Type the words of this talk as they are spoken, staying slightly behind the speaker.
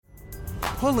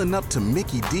Pulling up to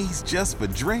Mickey D's just for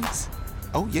drinks?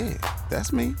 Oh yeah,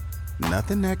 that's me.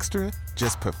 Nothing extra,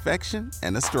 just perfection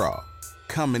and a straw.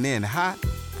 Coming in hot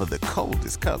for the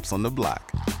coldest cups on the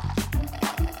block.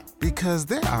 Because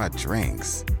there are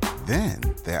drinks. Then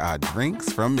there are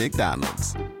drinks from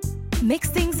McDonald's.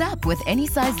 Mix things up with any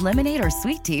size lemonade or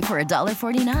sweet tea for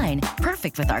 $1.49.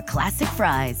 Perfect with our classic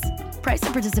fries. Price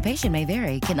and participation may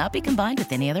vary. Cannot be combined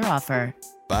with any other offer.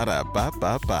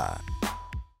 Ba-da-ba-ba-ba.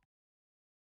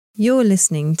 You're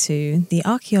listening to the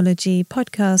Archaeology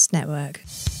Podcast Network.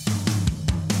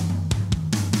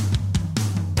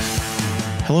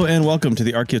 Hello and welcome to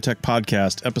the ArchaeoTech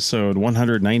Podcast, episode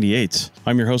 198.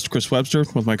 I'm your host, Chris Webster,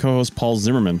 with my co-host, Paul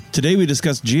Zimmerman. Today we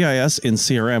discuss GIS in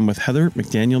CRM with Heather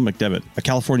McDaniel McDevitt, a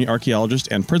California archaeologist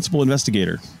and principal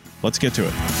investigator. Let's get to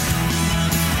it.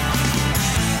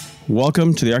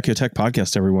 Welcome to the ArchaeoTech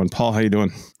Podcast, everyone. Paul, how you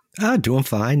doing? Doing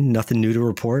fine. Nothing new to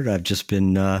report. I've just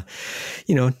been,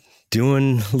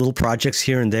 doing little projects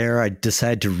here and there. I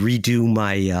decided to redo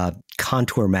my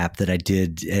contour map that I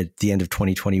did at the end of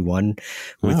 2021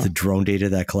 with the drone data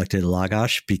that I collected at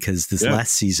Lagash, because this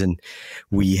last season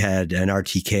we had an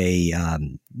RTK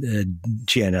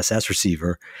GNSS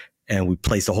receiver and we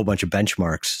placed a whole bunch of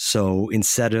benchmarks. So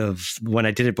instead of when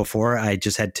I did it before, I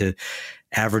just had to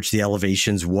average the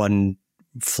elevations one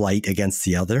flight against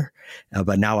the other.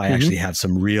 But now I actually have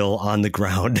some real on the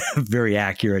ground, very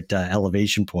accurate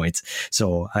elevation points.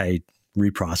 So I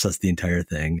reprocess the entire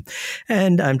thing.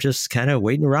 And I'm just kind of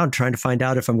waiting around trying to find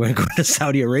out if I'm going to go to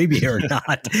Saudi Arabia or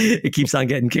not. It keeps on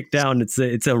getting kicked down.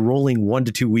 It's a rolling 1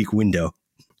 to 2 week window.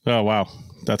 Oh, wow.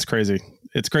 That's crazy.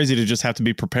 It's crazy to just have to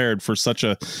be prepared for such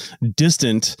a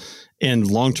distant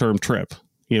and long-term trip.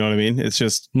 You know what I mean? It's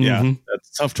just,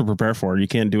 that's tough to prepare for. You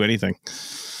can't do anything.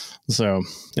 So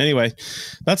anyway,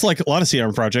 that's like a lot of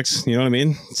CRM projects. You know what I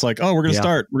mean? It's like, oh, we're going to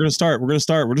start.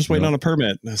 We're just waiting on a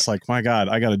permit. And it's like, my God,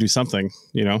 I got to do something,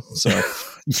 So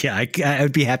yeah, I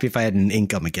would be happy if I had an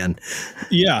income again.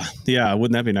 Yeah.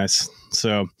 Wouldn't that be nice?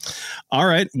 So, all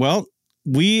right. Well,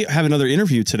 we have another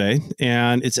interview today,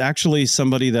 and it's actually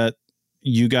somebody that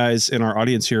you guys in our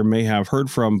audience here may have heard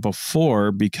from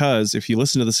before, because if you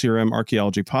listen to the CRM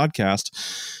Archaeology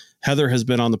Podcast, Heather has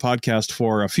been on the podcast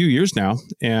for a few years now,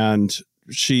 and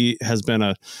she has been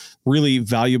a really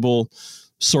valuable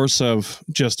source of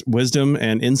just wisdom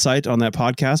and insight on that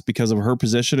podcast because of her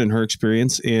position and her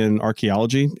experience in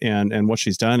archaeology and what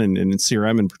she's done and in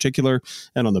CRM in particular,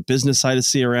 and on the business side of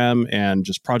CRM and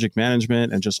just project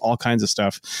management and just all kinds of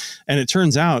stuff. And it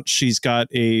turns out she's got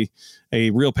a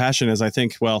real passion, as I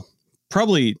think, well,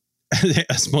 probably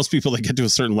as most people that get to a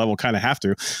certain level kind of have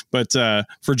to, but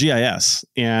for GIS.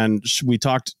 And we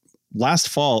talked last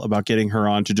fall about getting her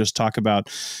on to just talk about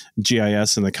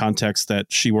GIS in the context that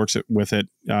she works with it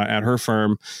at her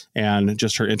firm, and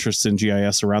just her interests in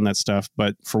GIS around that stuff.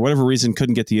 But for whatever reason,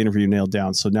 couldn't get the interview nailed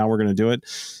down. So now we're going to do it.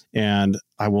 And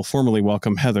I will formally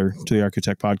welcome Heather to the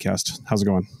ArchaeoTech Podcast. How's it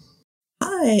going?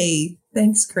 Hi.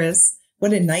 Thanks, Chris.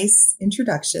 What a nice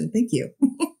introduction. Thank you.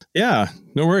 Yeah,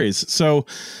 no worries. So,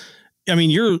 I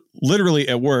mean, you're literally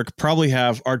at work, probably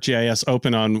have ArcGIS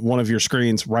open on one of your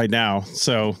screens right now.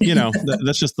 So,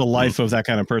 that's just the life of that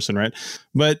kind of person, right?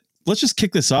 But let's just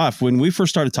kick this off. When we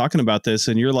first started talking about this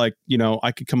and you're like,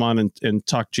 I could come on and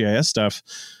talk GIS stuff.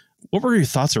 What were your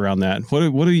thoughts around that?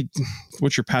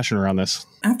 What's your passion around this?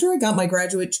 After I got my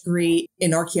graduate degree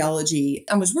in archaeology,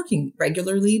 I was working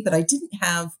regularly, but I didn't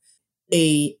have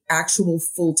a actual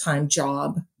full-time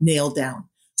job nailed down.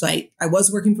 So I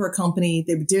was working for a company.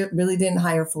 They really didn't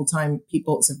hire full-time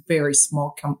people. It was a very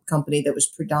small company that was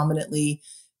predominantly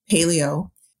paleo.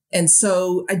 And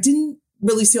so I didn't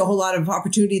really see a whole lot of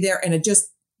opportunity there. And I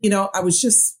just, I was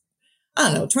just,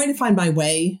 trying to find my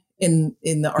way in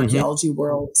the archaeology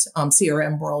world,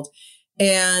 CRM world.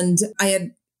 And I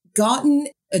had gotten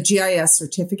a GIS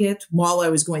certificate while I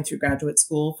was going through graduate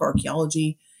school for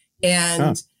archaeology.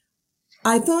 And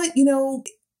I thought,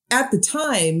 at the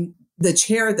time, the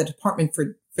chair of the department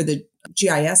for the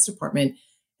GIS department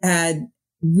had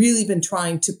really been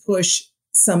trying to push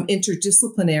some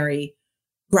interdisciplinary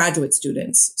graduate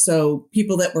students. So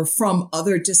people that were from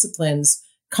other disciplines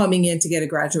coming in to get a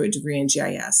graduate degree in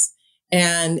GIS.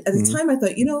 And at the time I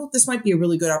thought, this might be a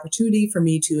really good opportunity for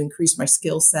me to increase my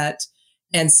skill set.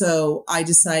 And so I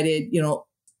decided,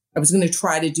 I was going to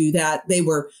try to do that. They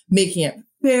were making it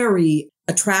very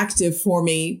attractive for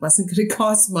me, wasn't going to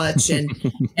cost much. And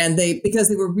because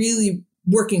they were really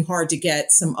working hard to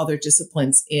get some other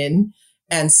disciplines in.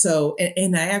 And so,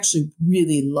 and I actually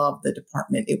really loved the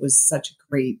department. It was such a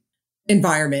great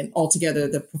environment altogether.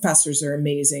 The professors are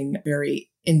amazing, very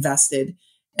invested.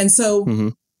 And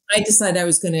so I decided I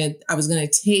was going to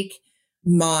take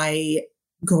my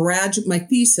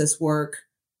thesis work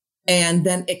and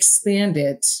then expand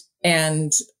it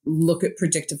and look at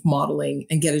predictive modeling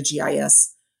and get a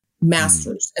GIS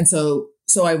master's. And so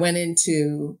I went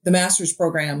into the master's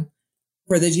program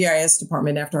for the GIS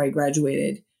department after I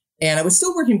graduated, and I was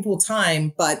still working full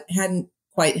time, but hadn't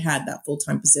quite had that full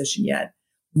time position yet.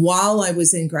 While I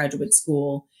was in graduate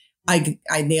school, I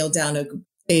nailed down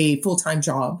a full time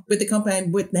job with the company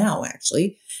I'm with now,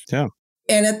 actually. Yeah.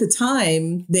 And at the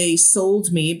time, they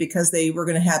sold me because they were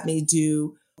going to have me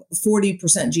do 40%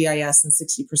 GIS and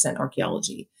 60%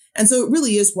 archaeology. And so it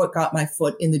really is what got my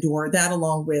foot in the door, that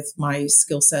along with my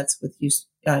skill sets with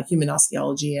human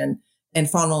osteology and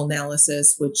faunal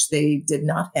analysis, which they did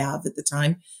not have at the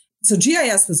time. So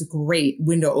GIS was a great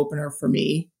window opener for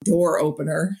me, door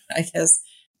opener, I guess.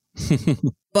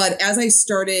 But as I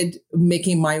started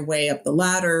making my way up the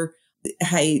ladder,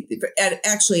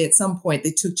 actually at some point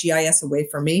they took GIS away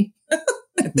from me.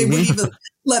 They wouldn't even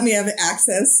let me have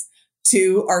access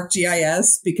to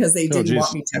ArcGIS because they didn't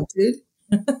want me tempted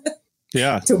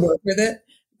to work with it,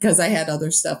 because I had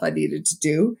other stuff I needed to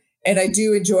do. And I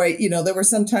do enjoy, there were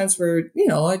some times where,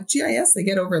 GIS, they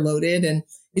get overloaded and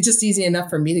it's just easy enough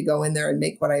for me to go in there and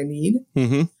make what I need.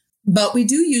 Mm-hmm. But we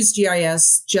do use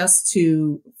GIS just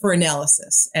for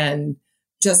analysis and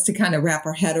just to kind of wrap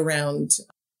our head around,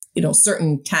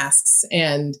 certain tasks.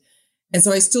 And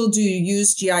so I still do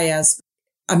use GIS.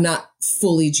 I'm not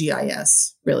fully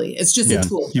GIS, really. It's just a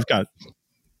tool.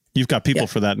 You've got people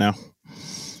for that now.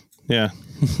 Yeah.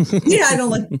 Yeah, I don't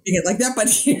like it like that,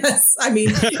 but yes, I mean,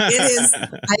 it is.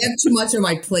 I have too much on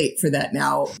my plate for that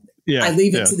now. Yeah, I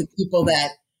leave it to the people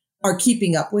that are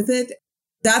keeping up with it.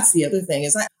 That's the other thing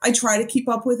is I try to keep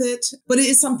up with it, but it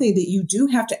is something that you do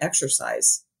have to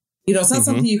exercise. It's not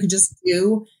something you can just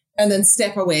do and then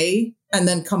step away and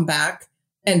then come back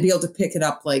and be able to pick it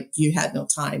up like you had no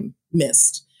time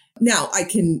missed. Now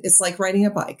it's like riding a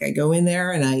bike. I go in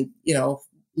there and I,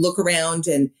 look around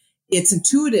and it's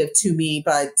intuitive to me,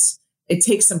 but it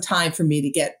takes some time for me to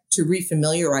get to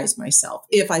refamiliarize myself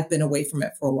if I've been away from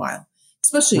it for a while,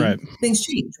 especially things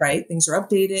change, right? Things are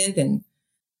updated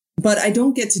but I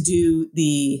don't get to do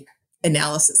the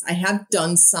analysis. I have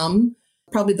done some.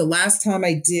 Probably the last time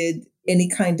I did any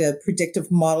kind of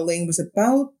predictive modeling was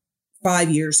about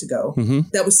 5 years ago. Mm-hmm.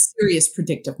 That was serious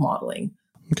predictive modeling.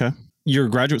 Okay. Your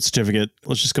graduate certificate,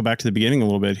 let's just go back to the beginning a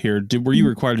little bit here. Were you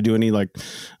required to do any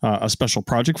a special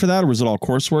project for that, or was it all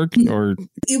coursework? Or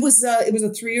it was a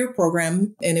 3-year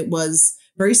program, and it was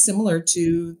very similar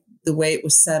to the way it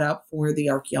was set up for the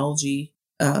archaeology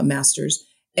masters.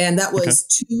 And that was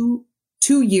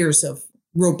two years of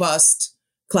robust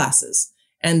classes.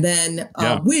 And then,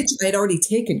 which I'd already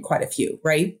taken quite a few,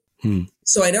 right?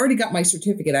 So I'd already got my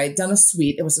certificate. I had done a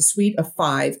suite. It was a suite of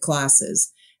 5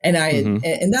 classes. And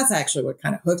and that's actually what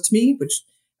kind of hooked me, which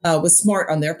was smart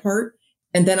on their part.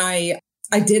 And then I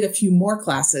did a few more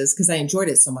classes because I enjoyed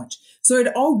it so much. So I'd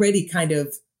already kind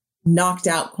of knocked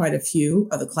out quite a few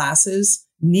of the classes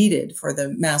needed for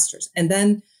the masters. And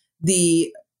then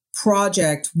the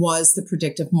project was the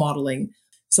predictive modeling.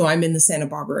 So I'm in the Santa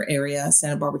Barbara area,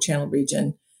 Santa Barbara Channel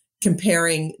region,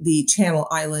 comparing the Channel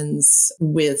Islands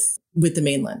with the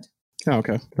mainland. Oh,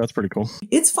 okay. That's pretty cool.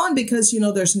 It's fun because,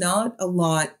 there's not a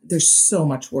lot. There's so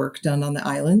much work done on the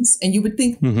islands, and you would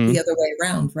think the other way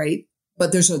around, right?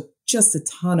 But there's just a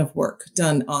ton of work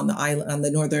done on the island, on the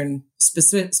northern,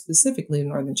 specifically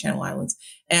Northern Channel Islands.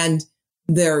 And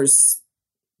there's,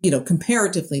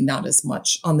 comparatively not as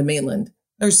much on the mainland.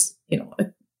 There's,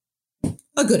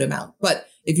 a good amount, but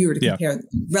if you were to compare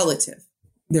relative,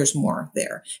 there's more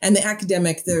there. And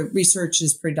the research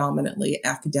is predominantly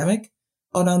academic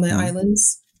out on the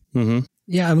islands. Mm-hmm.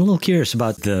 Yeah, I'm a little curious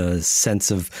about the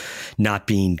sense of not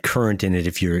being current in it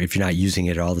if you're not using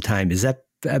it all the time. Is that,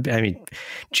 I mean,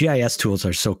 GIS tools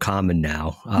are so common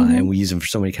now, and we use them for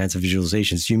so many kinds of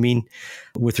visualizations. Do you mean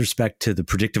with respect to the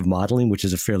predictive modeling, which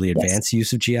is a fairly advanced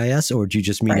use of GIS, or do you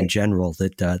just mean in general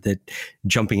that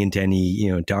jumping into any,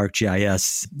 to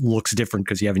ArcGIS looks different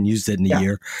because you haven't used it in a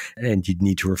year and you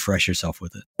need to refresh yourself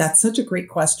with it? That's such a great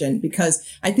question, because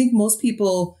I think most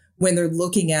people, when they're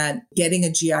looking at getting a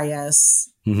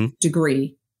GIS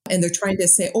degree and they're trying to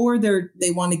say, or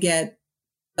they want to get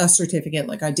a certificate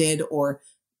like I did, or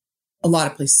a lot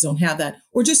of places don't have that,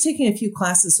 or just taking a few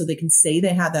classes so they can say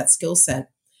they have that skill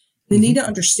set. They need to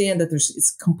understand that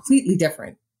it's completely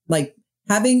different. Like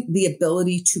having the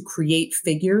ability to create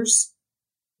figures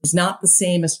is not the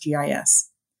same as GIS.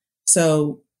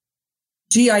 So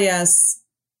GIS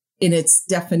in its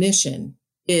definition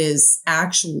is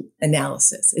actual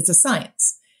analysis. It's a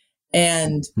science,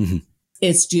 and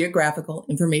it's geographical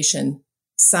information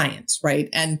science, right?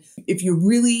 And if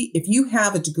you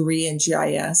have a degree in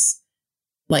GIS,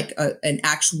 like an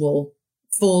actual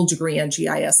full degree in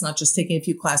GIS, not just taking a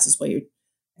few classes while you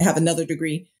have another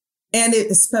degree, and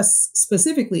it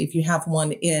specifically if you have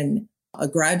one in a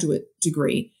graduate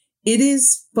degree, it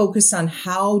is focused on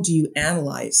how do you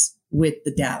analyze with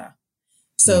the data.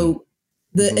 So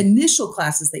the initial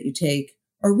classes that you take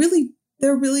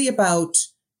they're really about,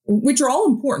 which are all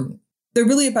important. They're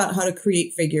really about how to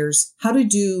create figures, how to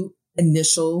do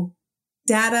initial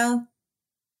data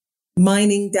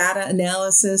mining, data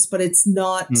analysis, but it's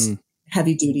not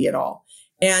heavy duty at all.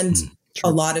 And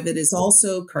a lot of it is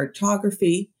also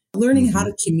cartography, learning how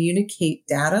to communicate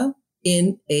data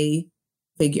in a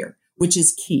figure, which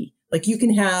is key. Like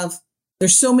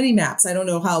there's so many maps. I don't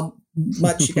know how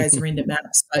much you guys are into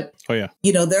maps, but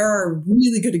there are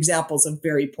really good examples of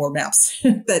very poor maps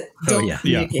that don't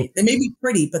communicate. They may be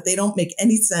pretty, but they don't make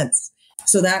any sense.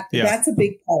 So that's a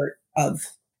big part of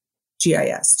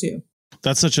GIS too.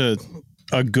 That's such a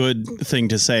good thing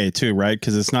to say too, right?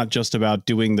 Because it's not just about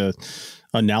doing the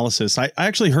analysis. I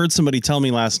actually heard somebody tell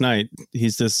me last night,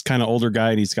 he's this kind of older guy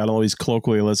and he's got all these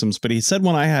colloquialisms, but he said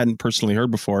one I hadn't personally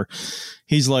heard before.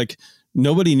 He's like,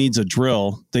 nobody needs a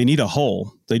drill. They need a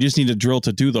hole. They just need a drill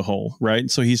to do the hole. Right.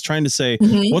 So he's trying to say,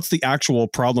 what's the actual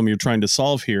problem you're trying to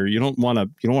solve here? You don't want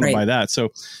to buy that. So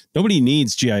nobody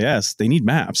needs GIS. They need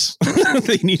maps.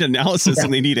 They need analysis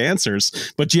and they need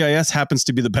answers. But GIS happens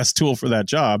to be the best tool for that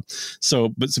job.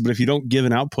 But if you don't give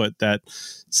an output that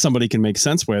somebody can make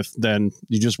sense with, then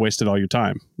you just wasted all your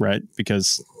time. Right.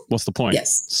 Because what's the point?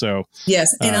 Yes. So,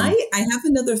 yes. And I have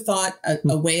another thought,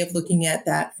 a way of looking at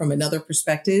that from another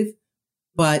perspective.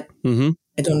 But I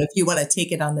don't know if you want to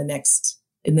take it on in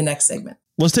the next segment.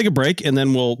 Let's take a break and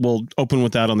then we'll open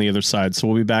with that on the other side. So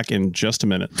we'll be back in just a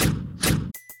minute.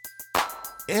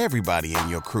 Everybody in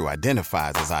your crew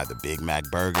identifies as either Big Mac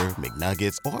Burger,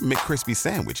 McNuggets, or McCrispy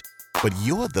Sandwich. But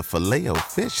you're the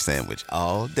Filet-O-Fish Sandwich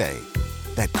all day.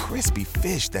 That crispy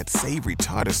fish, that savory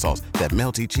tartar sauce, that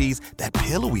melty cheese, that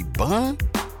pillowy bun.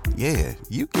 Yeah,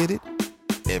 you get it.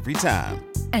 Every time.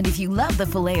 And if you love the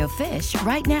Filet-O-Fish,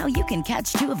 right now you can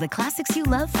catch two of the classics you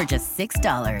love for just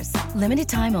 $6. Limited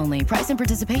time only. Price and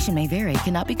participation may vary.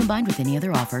 Cannot be combined with any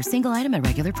other offer. Single item at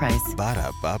regular price.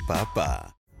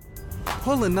 Ba-da-ba-ba-ba.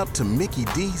 Pulling up to Mickey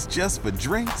D's just for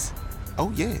drinks?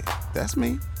 Oh yeah, that's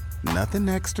me. Nothing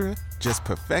extra, just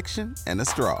perfection and a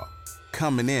straw.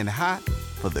 Coming in hot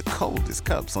for the coldest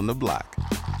cups on the block.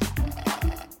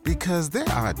 Because there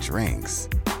are drinks.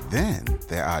 Then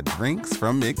there are drinks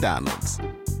from McDonald's.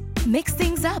 Mix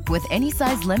things up with any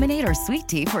size lemonade or sweet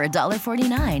tea for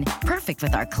 $1.49. Perfect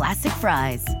with our classic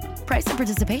fries. Price and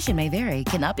participation may vary.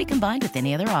 Cannot be combined with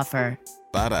any other offer.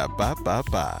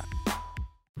 Ba-da-ba-ba-ba.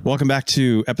 Welcome back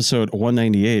to episode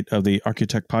 198 of the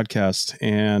ArchaeoTech podcast.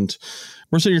 And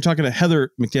we're sitting here talking to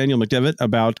Heather McDevitt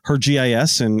about her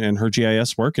GIS and her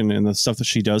GIS work and the stuff that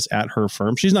she does at her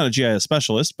firm. She's not a GIS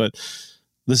specialist, but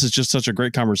this is just such a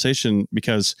great conversation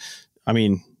because, I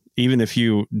mean, even if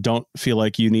you don't feel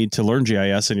like you need to learn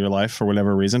GIS in your life for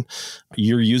whatever reason,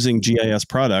 you're using GIS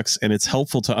products and it's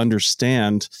helpful to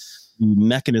understand the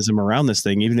mechanism around this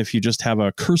thing, even if you just have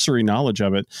a cursory knowledge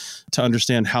of it, to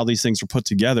understand how these things are put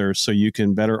together so you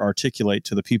can better articulate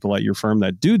to the people at your firm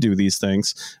that do these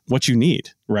things what you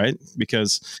need, right?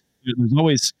 Because there's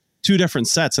always two different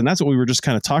sets. And that's what we were just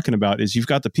kind of talking about is you've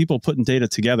got the people putting data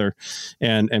together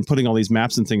and putting all these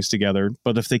maps and things together.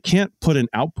 But if they can't put an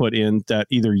output in that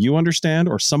either you understand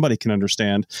or somebody can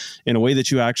understand in a way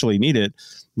that you actually need it,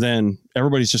 then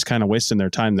everybody's just kind of wasting their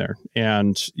time there.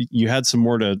 And you had some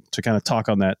more to kind of talk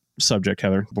on that subject,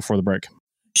 Heather, before the break.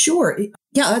 Sure.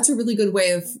 Yeah, that's a really good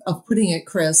way of putting it,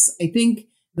 Chris. I think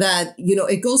that,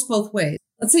 it goes both ways.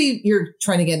 Let's say you're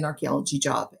trying to get an archaeology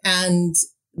job and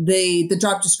the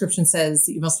job description says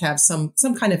that you must have some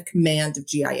kind of command of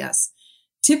GIS.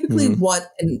 Typically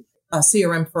what a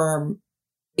CRM firm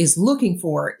is looking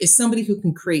for is somebody who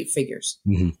can create figures.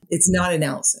 It's not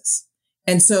analysis.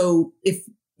 And so if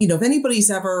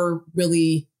anybody's ever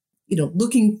really,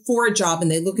 looking for a job and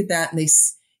they look at that and they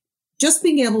just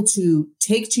being able to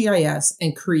take GIS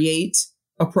and create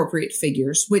appropriate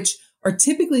figures, which are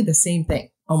typically the same thing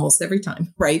almost every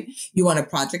time, right? You want a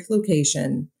project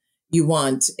location. You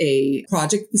want a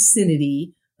project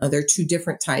vicinity. There are two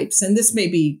different types. And this may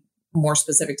be more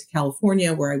specific to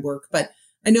California where I work, but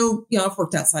I know, I've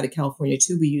worked outside of California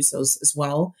too. We use those as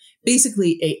well.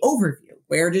 Basically a overview.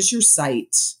 Where does your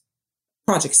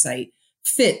project site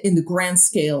fit in the grand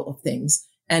scale of things?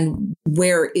 And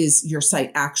where is your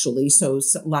site actually? So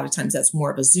a lot of times that's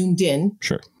more of a zoomed in,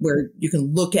 sure, where you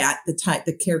can look at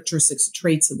the characteristics,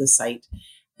 traits of the site.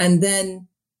 And then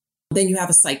Then you have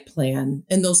a site plan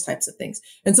and those types of things.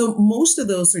 And so most of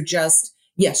those are just,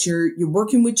 yes, you're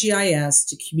working with GIS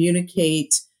to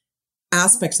communicate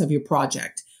aspects of your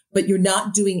project, but you're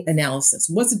not doing analysis.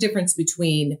 What's the difference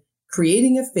between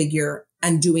creating a figure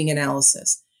and doing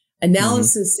analysis?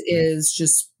 Analysis is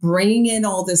just bringing in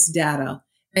all this data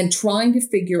and trying to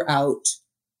figure out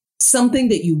something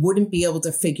that you wouldn't be able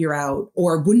to figure out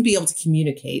or wouldn't be able to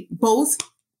communicate, both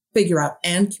figure out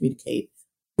and communicate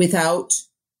without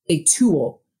a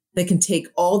tool that can take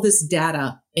all this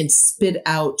data and spit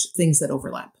out things that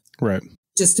overlap. Right.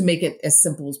 Just to make it as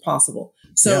simple as possible.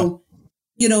 So,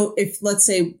 if let's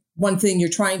say one thing you're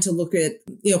trying to look at,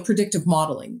 predictive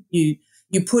modeling, you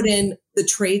put in the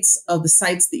traits of the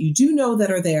sites that you do know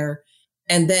that are there,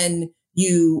 and then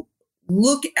you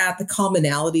look at the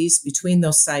commonalities between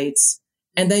those sites,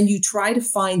 and then you try to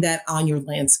find that on your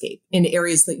landscape in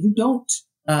areas that you don't.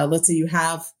 Let's say you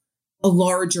have a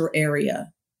larger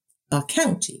area, a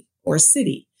county or a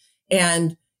city,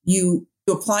 and you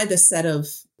apply the set of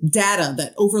data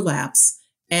that overlaps,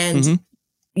 and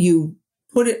you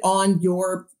put it on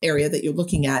your area that you're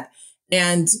looking at,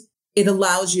 and it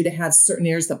allows you to have certain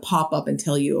areas that pop up and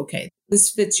tell you, okay, this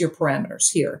fits your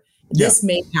parameters here. This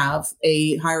may have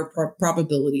a higher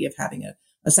probability of having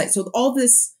a site. So all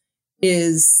this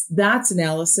that's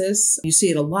analysis. You see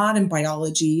it a lot in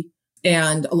biology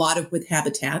and a lot with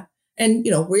habitat. And,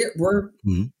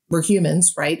 we're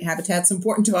humans, right? Habitat's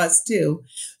important to us too.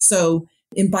 So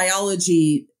in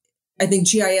biology, I think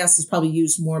GIS is probably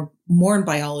used more in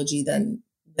biology than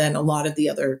a lot of the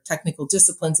other technical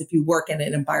disciplines if you work in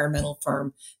an environmental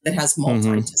firm that has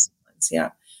multi-disciplines.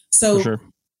 Yeah. So, for sure.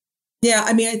 Yeah,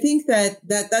 I mean, I think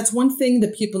that's one thing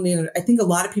that people need. I think a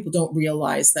lot of people don't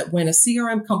realize that when a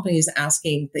CRM company is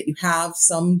asking that you have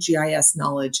some GIS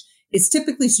knowledge, it's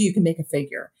typically so you can make a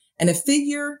figure. And a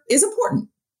figure is important,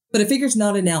 but a figure is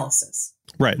not analysis.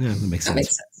 Right. Yeah, that makes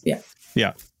sense. Yeah.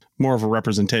 Yeah. More of a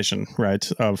representation, right,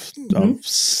 of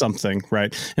something,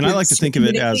 right? And I like to think of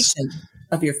it as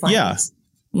of your findings.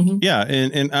 Yeah,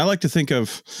 and I like to think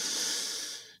of,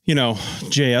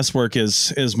 JS work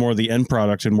is more the end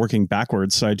product and working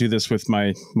backwards. So I do this with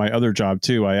my other job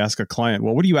too. I ask a client,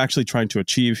 well, what are you actually trying to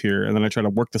achieve here? And then I try to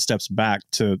work the steps back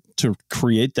to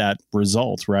create that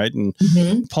result, right? And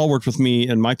Paul worked with me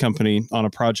and my company on a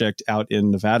project out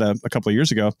in Nevada a couple of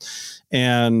years ago,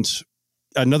 and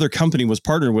another company was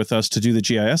partnered with us to do the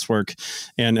GIS work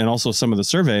and also some of the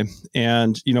survey.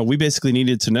 And, we basically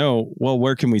needed to know, well,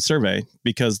 where can we survey?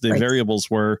 Because the variables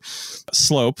were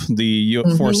slope. The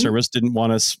Forest Service didn't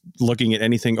want us looking at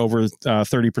anything over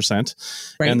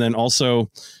 30%. Right. And then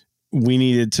also we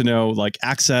needed to know like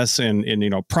access and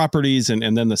properties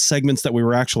and then the segments that we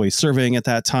were actually surveying at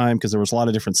that time, because there was a lot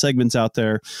of different segments out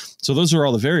there. So those are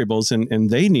all the variables, and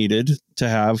they needed to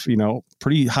have,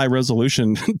 pretty high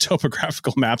resolution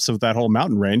topographical maps of that whole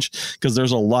mountain range, because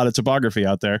there's a lot of topography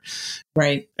out there.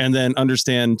 Right. And then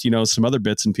understand, some other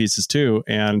bits and pieces too.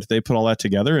 And they put all that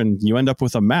together and you end up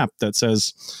with a map that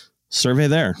says survey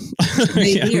there.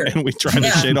 And we try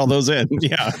to shade all those in.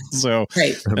 Yeah. So,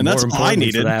 and that's all I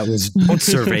needed. That was don't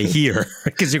survey here,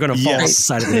 because you're going to fall off the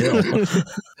side of the hill.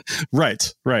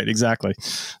 Right. Exactly.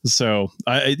 So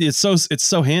it's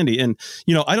so handy. And,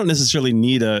 I don't necessarily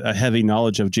need a heavy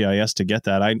knowledge of GIS to get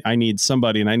that. I need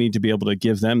somebody, and I need to be able to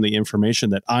give them the information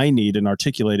that I need and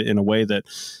articulate it in a way that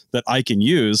I can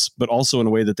use, but also in a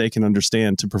way that they can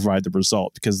understand to provide the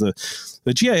result. Because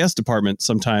the GIS department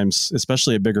sometimes,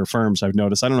 especially at bigger firms, I've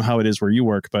noticed, I don't know how it is where you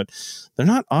work, but they're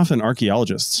not often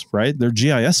archaeologists, right? They're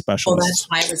GIS specialists. Well, that's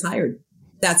why I was hired.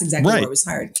 That's exactly why I was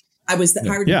hired. I was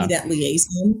hired to be that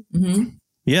liaison.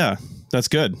 Yeah, that's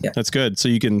good. Yeah. That's good. So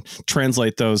you can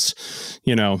translate those,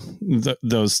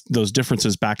 those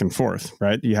differences back and forth,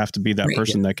 right? You have to be that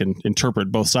person that can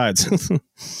interpret both sides.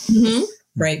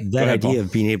 Right. That idea of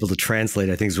being able to translate,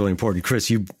 I think, is really important. Chris,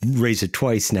 you raised it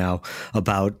twice now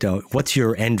about what's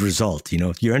your end result?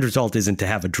 Your end result isn't to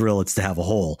have a drill, it's to have a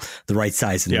hole, the right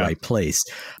size in the right place.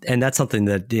 And that's something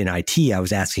that in IT, I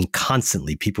was asking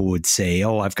constantly. People would say,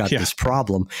 oh, I've got this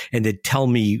problem. And they'd tell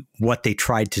me what they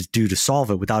tried to do to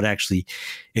solve it without actually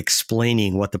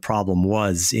explaining what the problem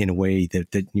was in a way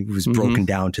that was broken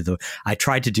down to I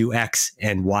tried to do X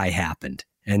and Y happened.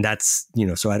 And that's,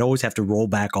 so I'd always have to roll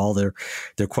back all their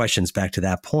questions back to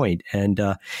that point. And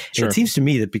it seems to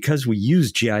me that because we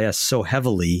use GIS so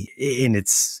heavily in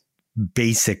its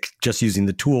basic, just using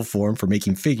the tool form for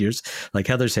making figures, like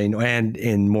Heather's saying, and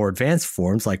in more advanced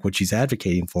forms, like what she's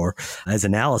advocating for as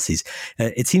analyses,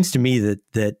 it seems to me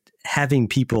that having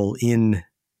people in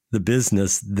the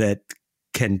business that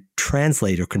can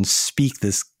translate or can speak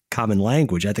this common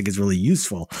language, I think is really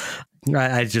useful.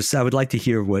 I would like to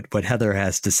hear what Heather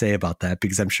has to say about that,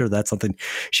 because I'm sure that's something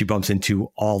she bumps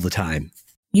into all the time.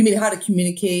 You mean how to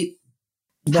communicate?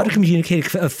 How to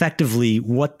communicate effectively,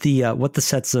 what the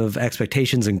sets of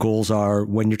expectations and goals are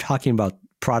when you're talking about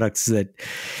products that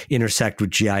intersect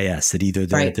with GIS, that either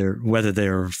they're whether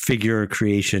they're figure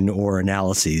creation or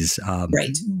analyses, but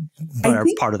are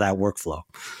part of that workflow.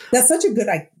 That's such a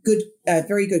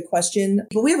very good question.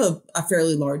 But we have a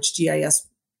fairly large GIS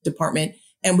department,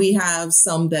 and we have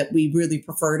some that we really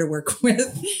prefer to work with.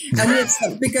 And we have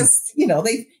some because,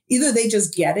 they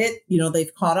just get it,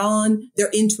 they've caught on, they're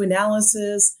into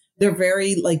analysis, they're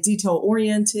very detail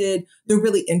oriented, they're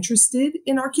really interested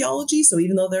in archaeology. So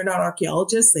even though they're not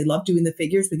archaeologists, they love doing the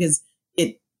figures because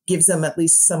it gives them at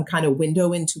least some kind of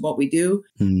window into what we do.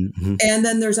 Mm-hmm. And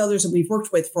then there's others that we've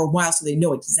worked with for a while, so they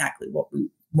know exactly what we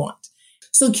want.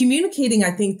 So communicating,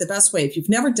 I think the best way, if you've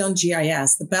never done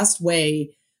GIS, the best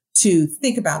way to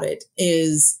think about it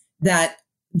is that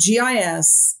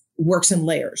GIS works in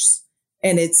layers.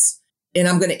 And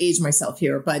I'm going to age myself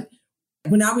here, but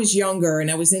when I was younger and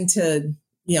I was into,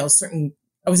 I was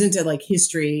into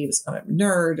history, I was kind of a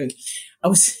nerd, and I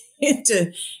was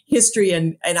into history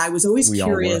and I was always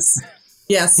curious.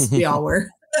 Yes, we all were.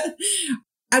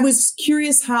 I was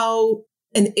curious how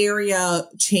an area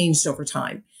changed over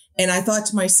time. And I thought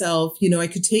to myself, I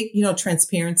could take,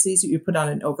 transparencies that you put on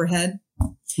an overhead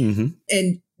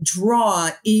and draw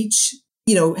each,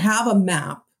 have a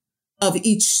map of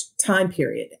each time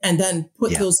period and then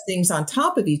put those things on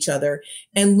top of each other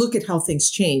and look at how things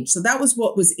change. So that was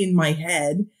what was in my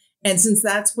head. And since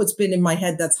that's what's been in my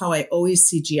head, that's how I always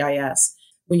see GIS.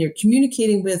 When you're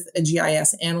communicating with a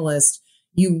GIS analyst,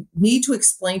 you need to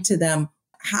explain to them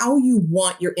how you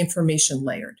want your information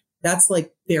layered. That's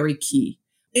very key.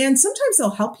 And sometimes they'll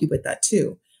help you with that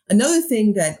too. Another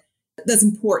thing that's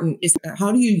important is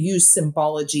how do you use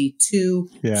symbology to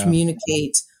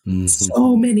communicate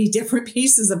so many different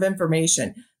pieces of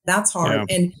information. That's hard.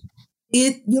 Yeah. And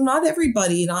not every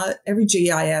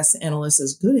GIS analyst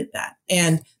is good at that.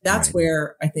 And that's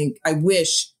where I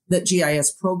wish that GIS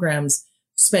programs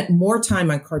spent more time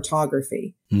on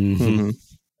cartography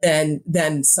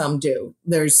than some do.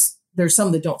 There's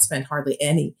some that don't spend hardly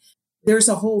any. There's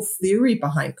a whole theory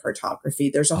behind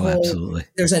cartography. There's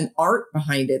there's an art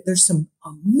behind it. There's some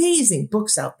amazing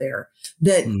books out there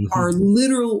that are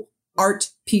literal art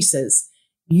pieces.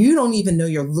 You don't even know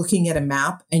you're looking at a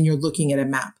map and you're looking at a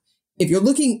map. If you're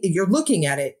looking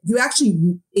at it, you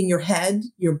actually, in your head,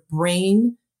 your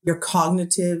brain, your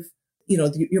cognitive,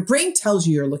 your brain tells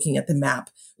you you're looking at the map.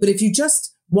 But if you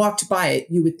just walked by it,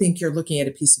 you would think you're looking at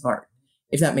a piece of art,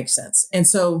 if that makes sense. And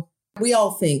so we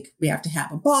all think we have to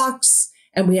have a box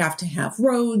and we have to have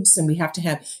roads and we have to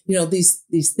have,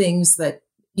 these things that,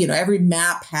 every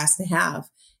map has to have.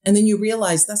 And then you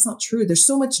realize that's not true. There's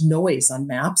so much noise on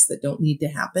maps that don't need to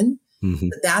happen.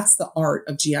 But that's the art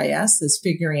of GIS, is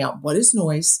figuring out what is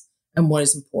noise and what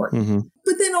is important.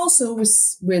 But then also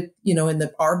with in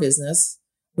our business,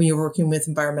 when you're working with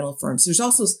environmental firms, there's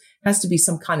also has to be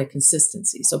some kind of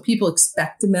consistency. So people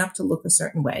expect a map to look a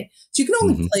certain way. So you can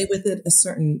only play with it a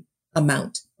certain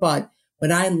amount. But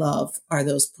what I love are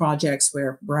those projects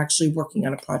where we're actually working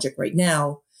on a project right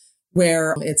now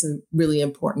where it's a really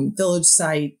important village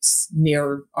site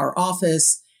near our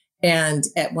office. And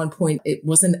at one point, it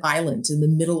was an island in the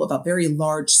middle of a very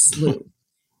large slough.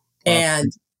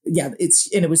 And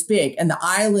it was big. And the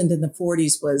island in the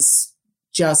 40s was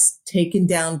just taken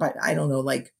down by,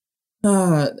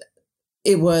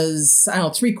 it was,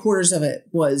 3/4 of it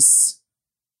was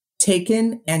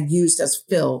taken and used as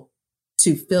fill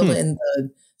to fill in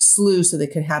the slough so they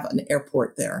could have an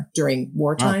airport there during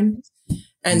wartime.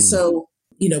 And so,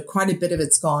 quite a bit of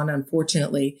it's gone,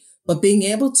 unfortunately. But being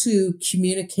able to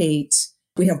communicate,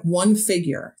 we have one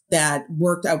figure that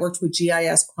I worked with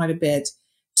GIS quite a bit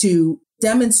to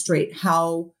demonstrate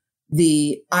how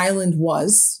the island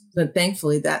was. But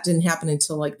thankfully, that didn't happen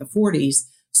until the 40s.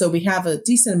 So we have a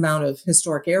decent amount of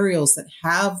historic aerials that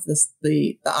have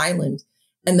the island.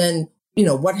 And then,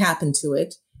 what happened to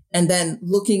it. And then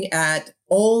looking at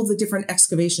all the different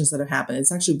excavations that have happened.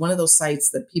 It's actually one of those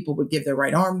sites that people would give their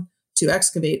right arm to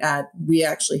excavate at. We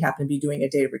actually happen to be doing a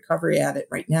data recovery at it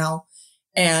right now.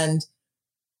 And,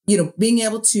 being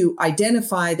able to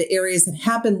identify the areas that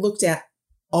have been looked at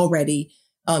already,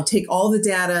 take all the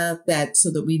data so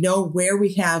that we know where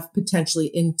we have potentially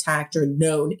intact or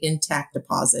known intact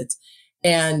deposits.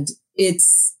 And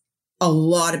it's a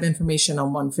lot of information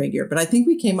on one figure, but I think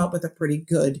we came up with a pretty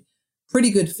good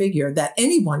figure that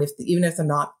anyone, even if they're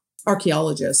not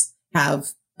archaeologists,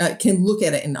 can look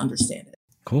at it and understand it.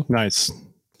 Cool. Nice.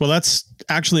 Well, that's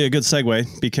actually a good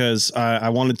segue because I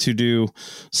wanted to do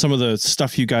some of the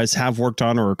stuff you guys have worked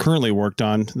on or are currently worked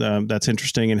on that's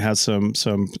interesting and has some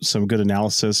good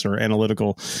analysis or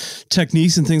analytical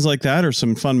techniques and things like that, or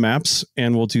some fun maps.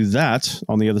 And we'll do that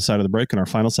on the other side of the break in our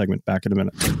final segment. Back in a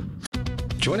minute.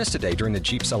 Join us today during the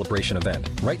Jeep Celebration event.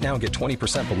 Right now, get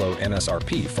 20% below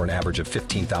MSRP for an average of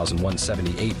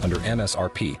 $15,178 under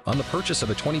MSRP on the purchase of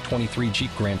a 2023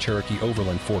 Jeep Grand Cherokee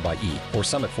Overland 4xE or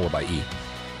Summit 4xE.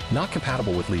 Not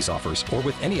compatible with lease offers or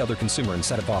with any other consumer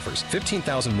incentive offers.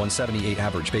 $15,178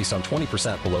 average based on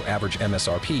 20% below average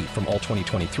MSRP from all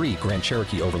 2023 Grand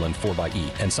Cherokee Overland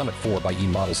 4xE and Summit 4xE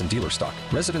models in dealer stock.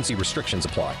 Residency restrictions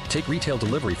apply. Take retail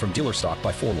delivery from dealer stock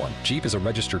by 4/1. Jeep is a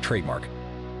registered trademark.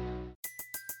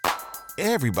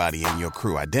 Everybody in your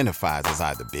crew identifies as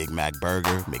either Big Mac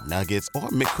Burger, McNuggets, or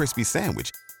McCrispy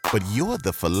Sandwich. But you're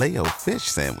the Filet-O-Fish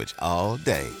Sandwich all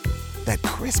day. That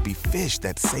crispy fish,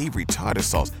 that savory tartar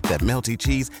sauce, that melty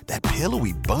cheese, that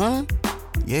pillowy bun.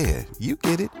 Yeah, you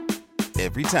get it.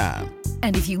 Every time.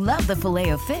 And if you love the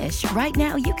Filet-O-Fish, right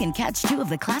now you can catch two of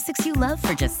the classics you love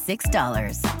for just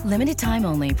 $6. Limited time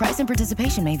only. Price and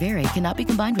participation may vary. Cannot be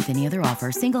combined with any other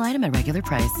offer. Single item at regular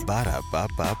price.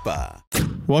 Ba-da-ba-ba-ba.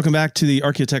 Welcome back to the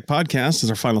ArchaeoTech podcast. This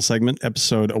is our final segment,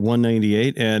 episode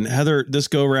 198. And Heather, this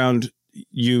go around,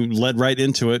 you led right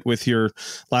into it with your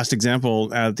last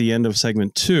example at the end of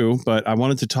segment 2, but I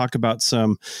wanted to talk about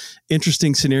some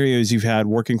interesting scenarios you've had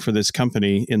working for this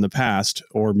company in the past,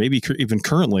 or maybe even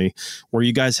currently, where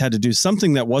you guys had to do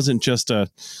something that wasn't just a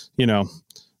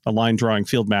line drawing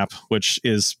field map, which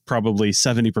is probably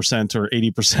 70% or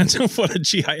 80% of what a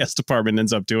GIS department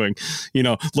ends up doing,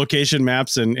 location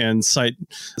maps and site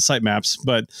maps,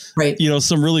 but right.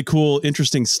 Some really cool,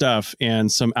 interesting stuff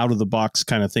and some out of the box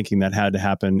kind of thinking that had to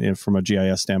happen from a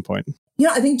GIS standpoint.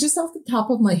 I think just off the top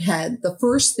of my head, the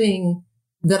first thing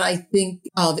that I think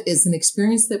of is an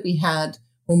experience that we had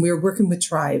when we were working with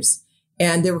tribes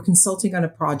and they were consulting on a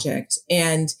project.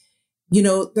 And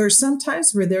there's some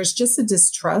times where there's just a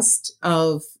distrust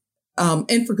of,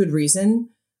 and for good reason,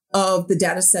 of the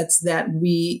data sets that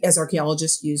we as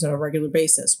archaeologists use on a regular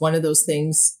basis. One of those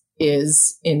things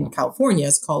is in California,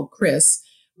 it's called CRIS,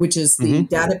 which is the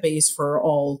database for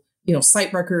all,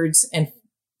 site records and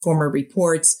former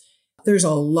reports. There's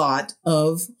a lot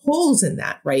of holes in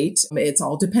that, right? It's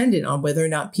all dependent on whether or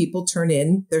not people turn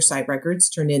in their site records,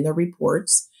 turn in their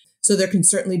reports. So there can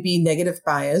certainly be negative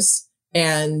bias.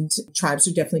 And tribes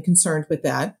are definitely concerned with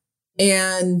that.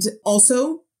 And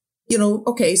also,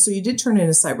 okay, so you did turn in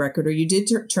a site record or you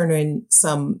did turn in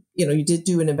some, you did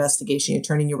do an investigation, you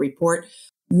turn in your report.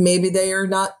 Maybe they are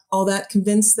not all that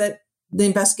convinced that the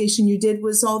investigation you did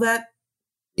was all that,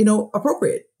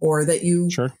 appropriate, or that you,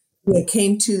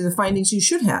 came to the findings you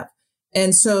should have.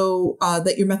 And so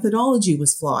that your methodology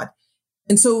was flawed.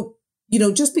 And so,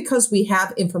 just because we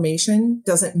have information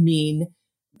doesn't mean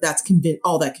that's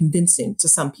all that convincing to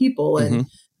some people. And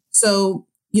so,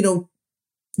 the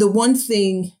one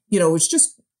thing, was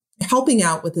just helping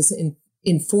out with this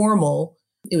informal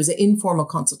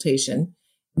consultation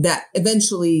that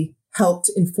eventually helped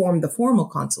inform the formal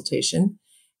consultation.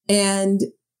 And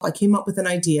I came up with an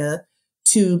idea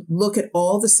to look at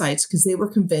all the sites because they were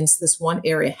convinced this one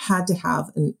area had to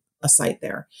have a site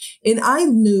there. And I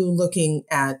knew looking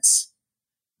at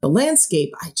the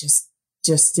landscape, I just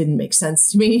didn't make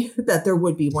sense to me that there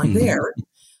would be one there.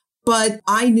 But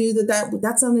I knew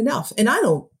that's not enough. And I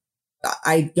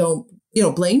don't,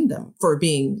 blame them for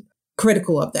being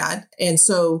critical of that. And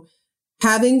so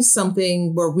having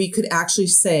something where we could actually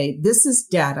say, this is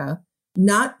data,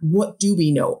 not what do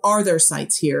we know? Are there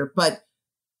sites here? But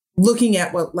looking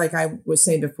at what, like I was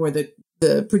saying before,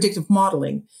 the predictive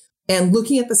modeling and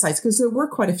looking at the sites, because there were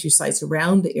quite a few sites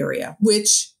around the area,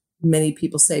 which many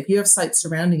people say if you have sites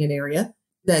surrounding an area,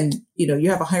 then,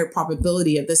 you have a higher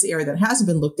probability of this area that hasn't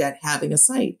been looked at having a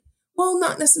site. Well,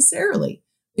 not necessarily,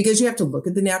 because you have to look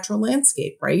at the natural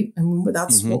landscape, right? I mean,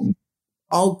 that's what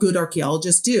all good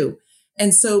archaeologists do.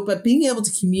 And so, but being able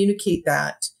to communicate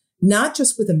that, not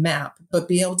just with a map, but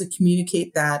be able to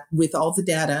communicate that with all the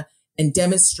data and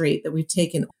demonstrate that we've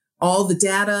taken all the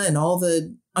data and all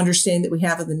the understanding that we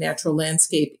have of the natural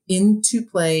landscape into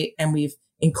play, and we've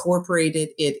incorporated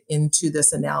it into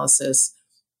this analysis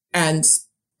and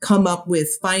come up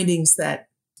with findings that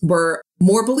were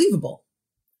more believable.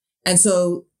 And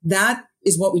so that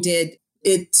is what we did.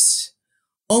 It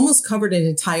almost covered an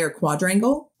entire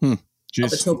quadrangle of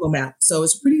the topo map. So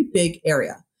it's a pretty big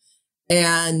area.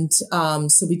 And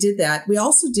so we did that. We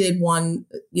also did one,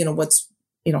 what's,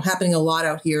 happening a lot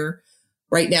out here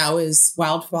right now is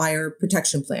wildfire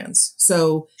protection plans.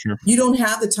 So Sure. you don't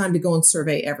have the time to go and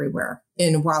survey everywhere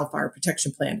in a wildfire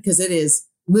protection plan because it is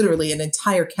literally an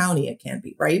entire county. It can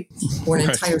be, right? Or an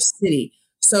Right. entire city.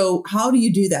 So how do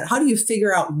you do that? How do you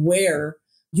figure out where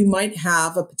you might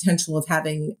have a potential of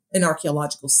having an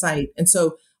archaeological site? And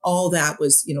so all that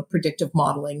was, predictive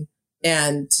modeling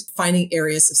and finding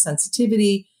areas of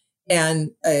sensitivity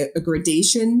and a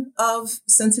gradation of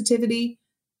sensitivity,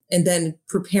 and then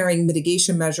preparing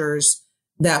mitigation measures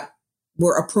that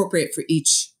were appropriate for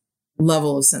each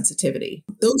level of sensitivity.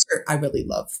 I really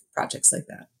love projects like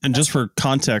that. And just for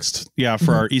context,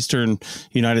 for our Eastern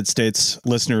United States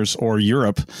listeners, or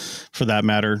Europe for that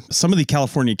matter, some of the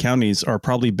California counties are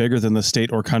probably bigger than the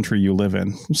state or country you live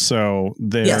in. So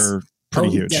they're pretty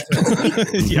huge.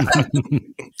 Yeah.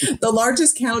 The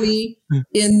largest county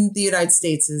in the United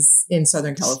States is in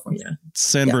Southern California.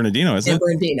 San Bernardino, isn't it? San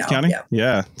Bernardino County? Yeah.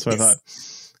 Yeah, that's what I thought.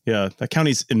 Yeah, that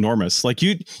county's enormous. Like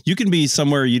you can be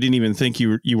somewhere you didn't even think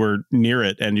you were near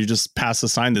it, and you just pass a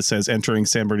sign that says entering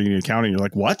San Bernardino County. And you're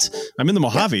like, what? I'm in the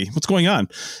Mojave. What's going on?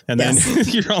 And then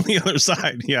you're on the other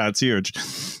side. Yeah, it's huge.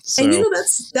 So, and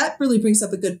that really brings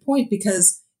up a good point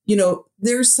because,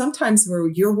 there's sometimes where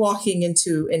you're walking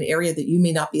into an area that you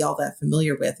may not be all that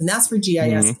familiar with. And that's where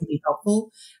GIS can be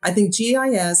helpful. I think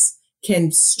GIS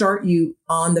can start you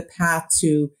on the path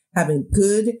to having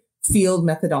good field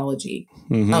methodology.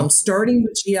 Starting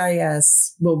with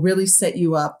GIS will really set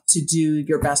you up to do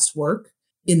your best work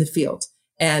in the field.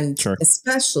 And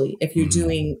especially if you're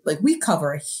doing, like, we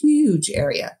cover a huge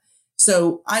area.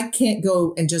 So I can't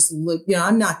go and just look,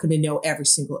 I'm not going to know every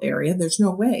single area. There's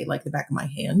no way, like the back of my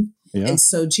hand. Yeah. And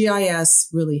so GIS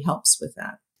really helps with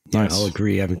that. Nice. I'll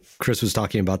agree. I mean, Chris was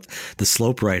talking about the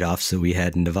slope write-offs that we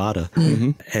had in Nevada.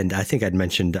 And I think I'd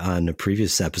mentioned on a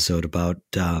previous episode about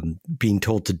being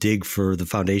told to dig for the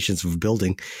foundations of a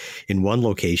building in one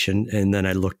location. And then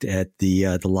I looked at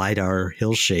the LiDAR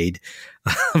hillshade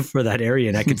for that area,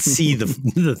 and I could see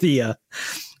the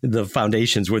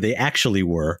foundations where they actually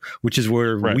were, which is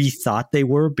where we thought they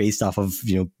were based off of,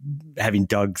 having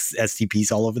dug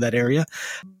STPs all over that area.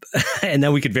 And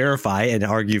then we could verify and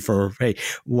argue for, hey,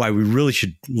 why we really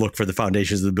should look for the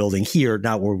foundations of the building here,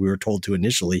 not where we were told to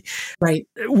initially. Right.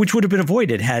 Which would have been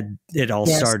avoided had it all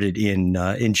started in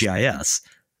GIS.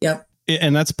 Yep.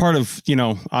 And that's part of,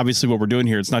 obviously what we're doing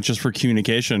here. It's not just for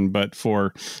communication, but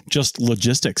for just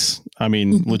logistics. I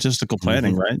mean, logistical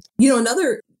planning, right?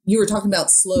 You were talking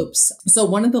about slopes. So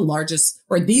one of the largest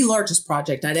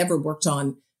project I'd ever worked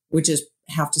on, which is,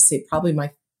 I have to say, probably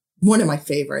one of my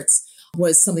favorites,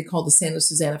 was something called the Santa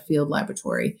Susana Field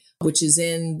Laboratory, which is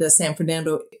in the San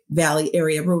Fernando Valley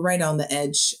area. We're right on the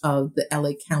edge of the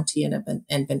LA County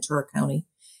and Ventura County,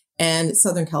 and it's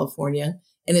Southern California.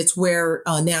 And it's where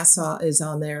NASA is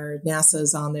on there,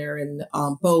 and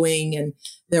Boeing. And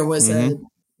there was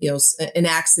an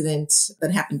accident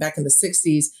that happened back in the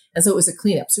 60s. And so it was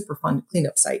a super fun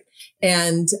cleanup site.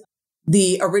 And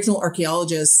the original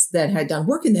archaeologists that had done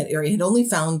work in that area had only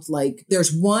found,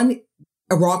 there's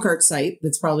a rock art site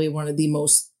that's probably one of the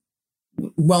most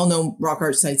well-known rock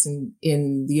art sites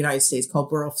in the United States,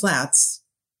 called Burrow Flats,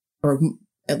 or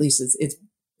at least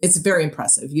it's very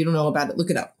impressive. You don't know about it, look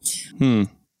it up.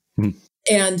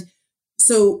 And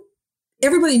so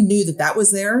everybody knew that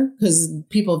was there because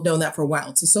people have known that for a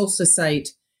while. It's a solstice site,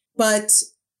 but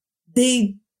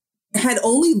they had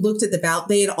only looked at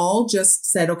they had all just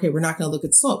said, okay, we're not going to look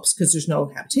at slopes because there's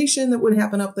no habitation that would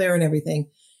happen up there and everything.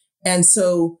 And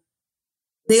so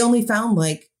they only found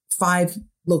 5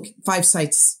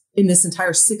 sites in this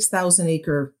entire 6,000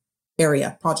 acre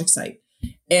area project site.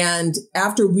 And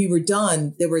after we were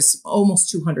done, there was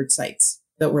almost 200 sites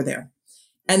that were there.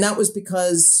 And that was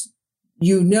because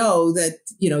that,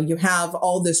 you have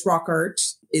all this rock art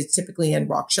is typically in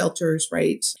rock shelters,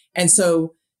 right? And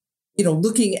so,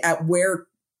 looking at where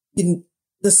in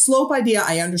the slope idea,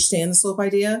 I understand the slope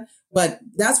idea, but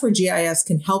that's where GIS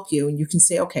can help you. And you can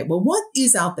say, okay, well, what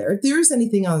is out there? If there is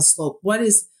anything on the slope, what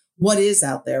is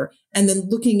out there? And then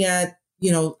looking at,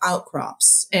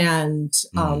 outcrops and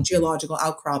geological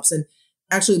outcrops, and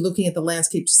actually looking at the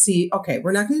landscape to see, okay,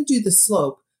 we're not going to do the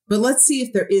slope, but let's see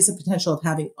if there is a potential of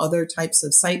having other types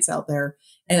of sites out there,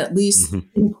 and at least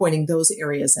pinpointing those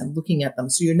areas and looking at them.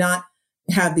 So you're not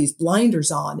have these blinders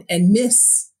on and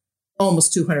miss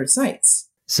almost 200 sites.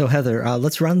 So Heather,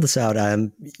 let's round this out.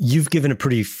 You've given a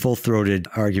pretty full-throated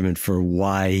argument for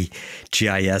why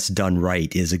GIS done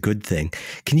right is a good thing.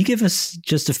 Can you give us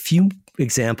just a few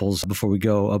examples before we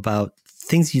go about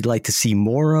things you'd like to see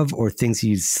more of, or things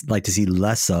you'd like to see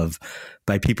less of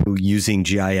by people using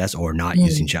GIS or not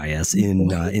using GIS in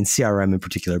CRM in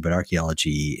particular, but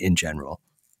archaeology in general?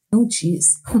 Oh,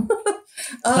 geez.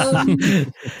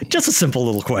 Just a simple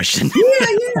little question.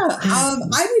 Yeah.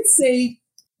 I would say,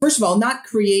 first of all, not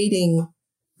creating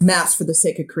maps for the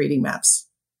sake of creating maps.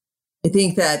 I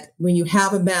think that when you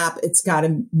have a map, it's got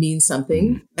to mean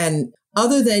something. And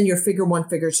other than your figure 1,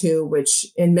 figure 2, which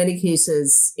in many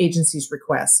cases agencies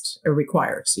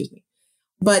require.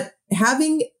 But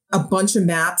having a bunch of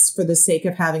maps for the sake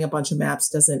of having a bunch of maps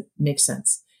doesn't make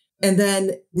sense. And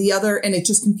then and it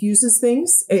just confuses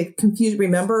things.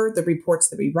 Remember, the reports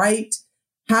that we write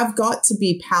have got to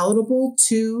be palatable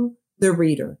to the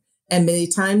reader. And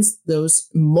most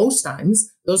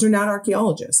times, those are not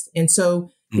archaeologists. And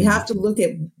so you have to look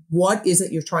at what is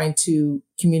it you're trying to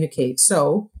communicate.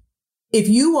 So if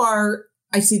you are,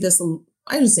 I see this,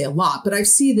 I didn't say a lot, but I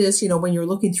see this, when you're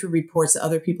looking through reports that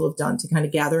other people have done to kind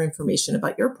of gather information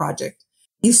about your project,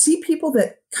 you see people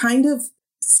that kind of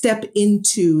step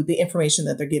into the information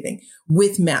that they're giving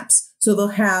with maps. So they'll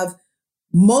have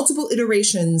multiple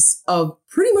iterations of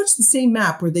pretty much the same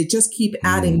map where they just keep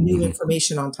adding new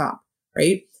information on top,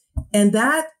 right? And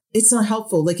that it's not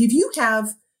helpful. Like if you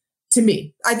have, to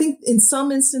me, I think in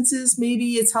some instances,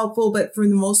 maybe it's helpful, but for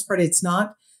the most part, it's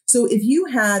not. So if you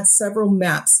had several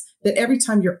maps that every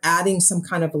time you're adding some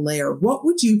kind of a layer, what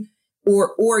would you,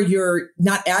 or you're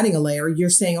not adding a layer, you're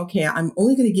saying, okay, I'm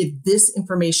only going to give this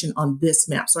information on this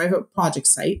map. So I have a project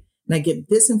site and I give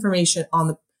this information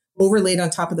overlaid on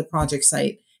top of the project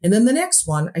site. And then the next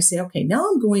one, I say, okay, now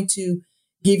I'm going to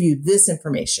give you this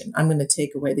information. I'm going to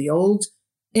take away the old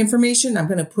information. I'm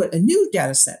going to put a new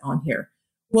data set on here.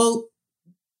 Well,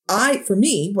 for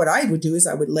me, what I would do is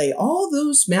I would lay all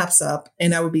those maps up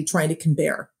and I would be trying to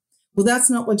compare. Well, that's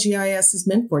not what GIS is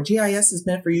meant for. GIS is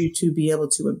meant for you to be able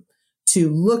to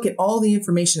look at all the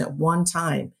information at one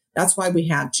time. That's why we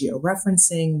have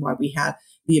georeferencing, why we have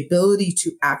the ability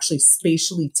to actually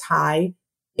spatially tie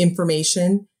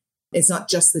information. It's not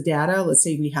just the data. Let's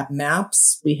say we have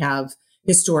maps, we have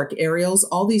historic aerials,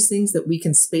 all these things that we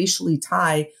can spatially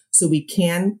tie so we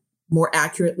can more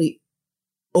accurately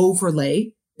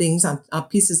overlay things on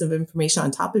pieces of information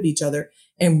on top of each other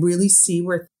and really see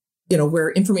where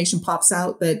information pops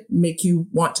out that make you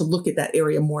want to look at that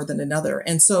area more than another.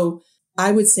 And so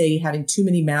I would say having too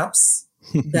many maps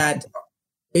that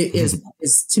is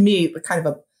to me kind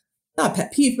of not a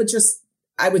pet peeve, but just,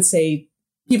 I would say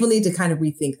people need to kind of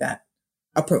rethink that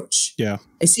approach. Yeah.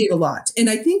 I see it a lot. And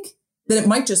I think that it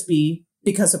might just be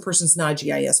because a person's not a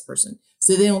GIS person.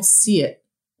 So they don't see it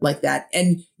like that.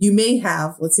 And you may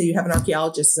have, let's say you have an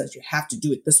archaeologist that says you have to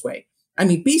do it this way. I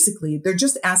mean, basically, they're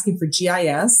just asking for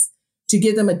GIS to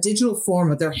give them a digital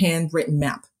form of their handwritten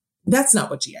map. That's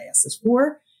not what GIS is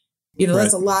for.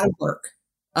 That's a lot of work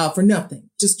for nothing.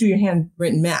 Just do your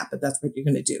handwritten map if that's what you're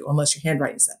going to do, unless your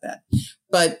handwriting's that bad.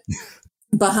 But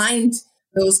behind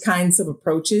those kinds of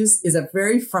approaches is a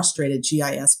very frustrated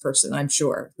GIS person, I'm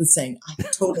sure, that's saying, I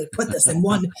could totally put this in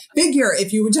one figure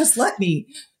if you would just let me.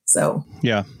 So,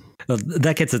 yeah.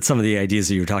 That gets at some of the ideas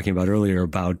that you were talking about earlier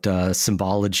about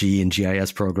symbology and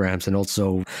GIS programs, and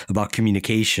also about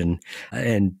communication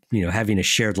and, having a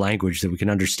shared language that we can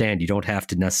understand. You don't have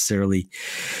to necessarily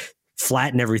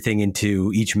flatten everything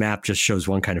into each map just shows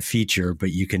one kind of feature,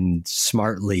 but you can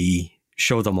smartly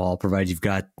show them all, provided you've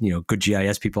got, good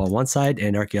GIS people on one side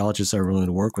and archaeologists are willing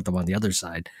to work with them on the other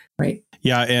side. Right.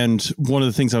 Yeah. And one of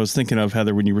the things I was thinking of,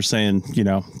 Heather, when you were saying,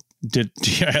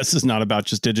 GIS is not about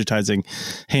just digitizing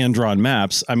hand-drawn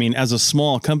maps. I mean, as a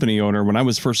small company owner, when I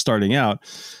was first starting out,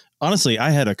 honestly,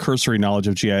 I had a cursory knowledge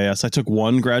of GIS. I took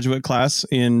one graduate class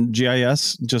in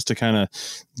GIS just to kind of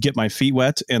get my feet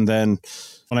wet. And then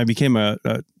when I became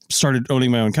started owning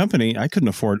my own company, I couldn't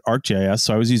afford ArcGIS.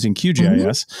 So I was using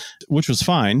QGIS, which was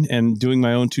fine, and doing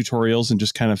my own tutorials and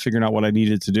just kind of figuring out what I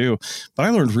needed to do. But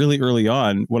I learned really early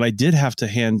on when I did have to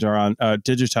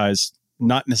digitize,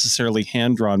 not necessarily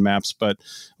hand-drawn maps, but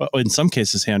in some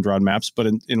cases hand-drawn maps, but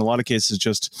in a lot of cases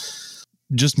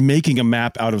just making a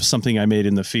map out of something I made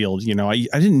in the field. I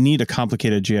didn't need a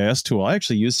complicated GIS tool. I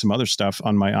actually used some other stuff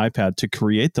on my iPad to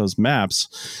create those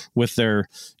maps with their,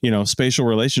 spatial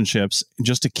relationships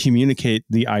just to communicate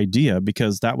the idea,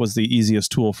 because that was the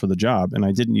easiest tool for the job. And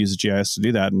I didn't use a GIS to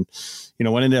do that. And,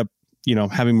 what ended up,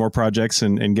 having more projects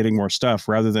and getting more stuff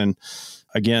rather than,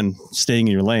 again, staying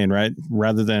in your lane, right?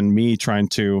 Rather than me trying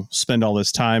to spend all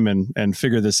this time and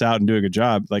figure this out and do a good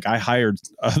job. Like I hired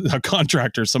a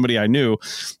contractor, somebody I knew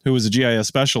who was a GIS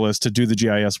specialist, to do the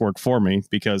GIS work for me,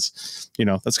 because,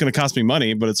 that's going to cost me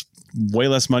money, but it's way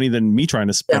less money than me trying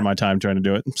to spend my time trying to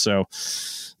do it. So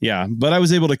yeah, but I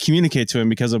was able to communicate to him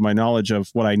because of my knowledge of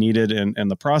what I needed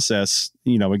and the process,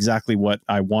 exactly what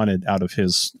I wanted out of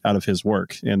his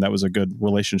work. And that was a good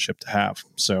relationship to have.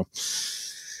 So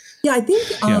Yeah, I think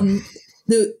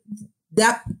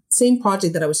that same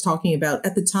project that I was talking about,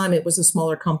 at the time, it was a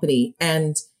smaller company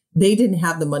and they didn't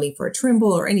have the money for a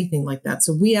Trimble or anything like that.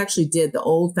 So we actually did the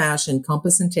old fashioned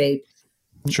compass and tape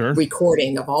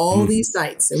recording of all these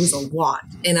sites. It was a lot.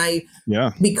 And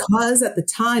because at the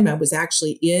time I was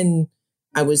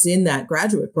in that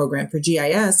graduate program for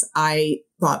GIS, I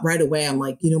thought right away, I'm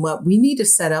like, you know what, we need to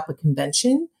set up a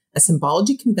convention, a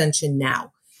symbology convention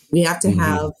now. We have to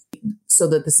have so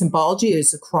that the symbology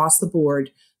is across the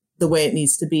board the way it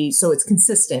needs to be. So it's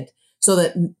consistent so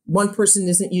that one person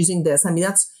isn't using this. I mean,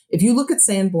 if you look at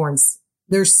Sanborn's,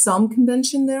 there's some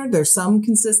convention there. There's some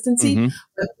consistency,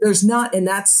 but there's not. And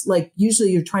that's like,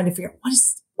 usually you're trying to figure out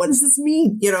what does this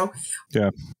mean?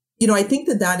 I think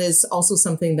that is also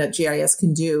something that GIS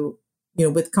can do,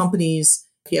 with companies.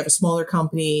 If you have a smaller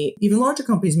company, even larger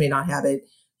companies may not have it,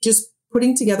 just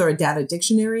putting together a data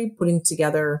dictionary, putting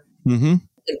together an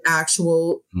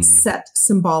actual set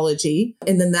symbology.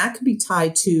 And then that could be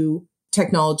tied to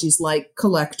technologies like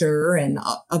Collector and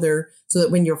other, so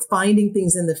that when you're finding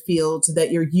things in the field, so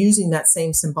that you're using that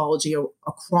same symbology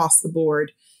across the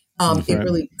board. It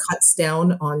really cuts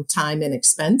down on time and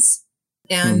expense.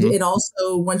 And it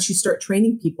also, once you start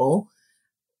training people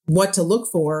what to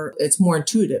look for, it's more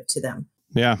intuitive to them.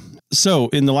 Yeah. So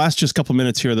in the last just couple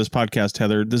minutes here of this podcast,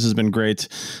 Heather, this has been great.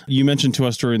 You mentioned to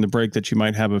us during the break that you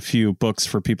might have a few books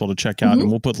for people to check out,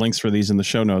 and we'll put links for these in the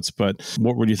show notes. But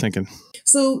what were you thinking?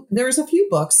 So there's a few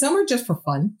books. Some are just for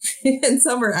fun and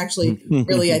some are actually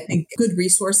really, I think, good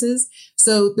resources.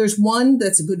 So there's one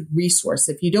that's a good resource.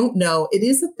 If you don't know, it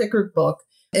is a thicker book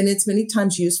and it's many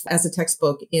times used as a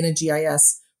textbook in a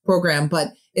GIS program,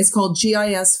 but it's called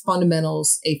GIS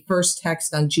Fundamentals, a First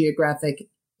Text on Geographic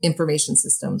Information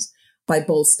Systems by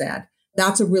Bolstad.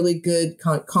 That's a really good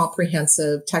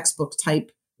comprehensive textbook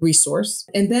type resource.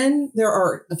 And then there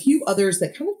are a few others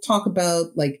that kind of talk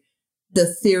about like the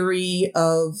theory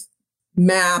of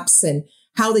maps and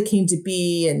how they came to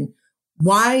be and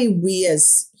why we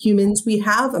as humans, we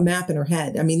have a map in our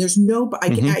head. I mean, there's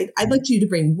I'd like you to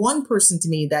bring one person to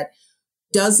me that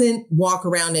doesn't walk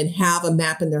around and have a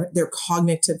map in their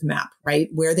cognitive map, right?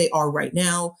 Where they are right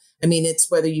now. I mean, it's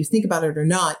whether you think about it or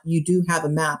not, you do have a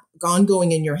map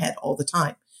ongoing in your head all the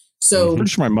time. So I'm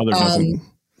pretty sure my mother doesn't.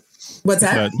 What's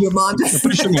that? Your mom doesn't? I'm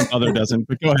pretty sure my mother doesn't,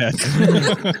 but go ahead.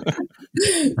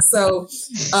 So,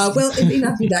 well, it may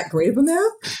not be that great of a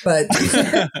map, but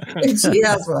she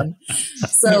has one.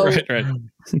 So, right.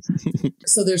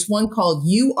 So there's one called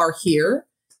You Are Here,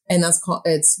 and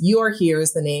You Are Here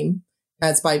is the name.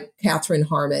 That's by Catherine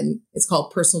Harmon. It's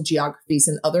called Personal Geographies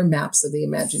and Other Maps of the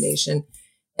Imagination.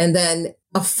 And then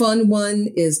a fun one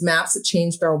is Maps That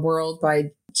Changed Our World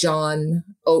by John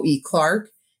O.E. Clark.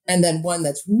 And then one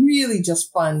that's really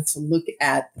just fun to look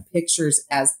at the pictures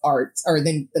as art, or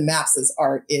the maps as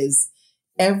art, is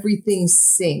Everything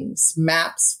Sings,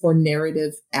 Maps for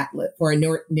Narrative Atlas, for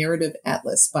a Narrative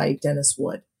Atlas by Dennis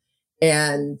Wood.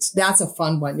 And that's a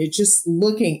fun one. You're just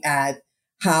looking at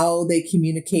how they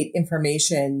communicate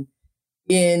information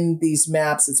in these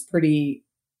maps. It's pretty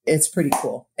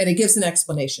cool. And it gives an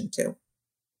explanation too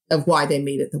of why they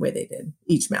made it the way they did,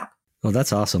 each map. Well,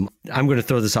 that's awesome. I'm going to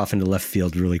throw this off into left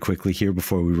field really quickly here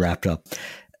before we wrap up.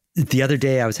 The other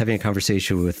day, I was having a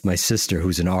conversation with my sister,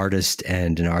 who's an artist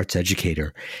and an arts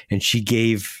educator, and she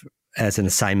gave as an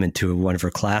assignment to one of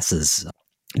her classes,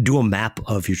 do a map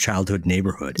of your childhood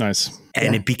neighborhood. Nice.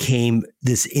 And it became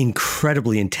this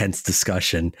incredibly intense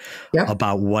discussion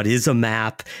about what is a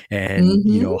map and,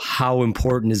 how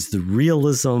important is the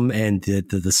realism and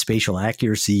the spatial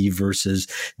accuracy versus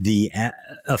the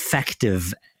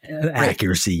effective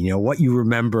accuracy, what you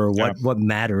remember, what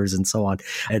matters and so on.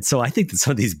 And so I think that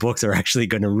some of these books are actually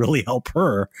going to really help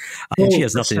her. And she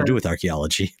has nothing to do with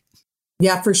archaeology.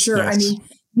 Yeah, for sure. Yes. I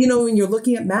mean, when you're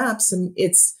looking at maps, and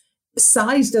it's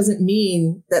size doesn't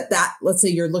mean that let's say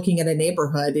you're looking at a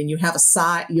neighborhood and you have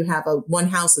one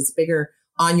house that's bigger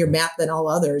on your map than all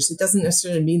others. It doesn't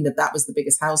necessarily mean that was the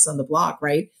biggest house on the block,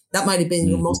 right? That might have been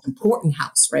your most important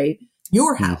house, right?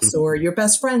 Your house or your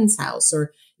best friend's house,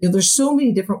 or there's so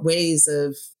many different ways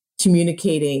of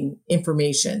communicating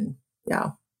information.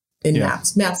 Yeah. In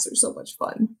maps. Maps are so much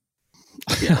fun.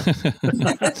 Yeah.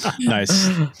 Nice.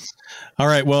 All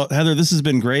right. Well, Heather, this has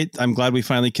been great. I'm glad we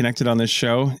finally connected on this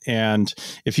show. And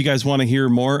if you guys want to hear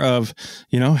more of,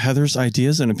 Heather's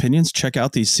ideas and opinions, check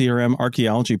out the CRM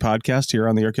Archaeology podcast here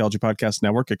on the Archaeology Podcast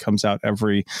Network. It comes out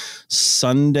every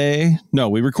Sunday. No,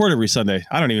 we record every Sunday.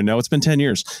 I don't even know. It's been 10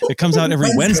 years. It comes out every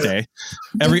Wednesday,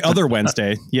 every other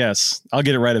Wednesday. Yes, I'll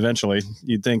get it right eventually.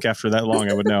 You'd think after that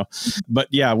long I would know. But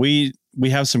yeah, we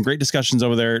have some great discussions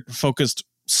over there focused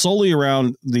solely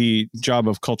around the job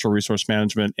of cultural resource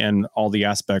management and all the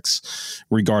aspects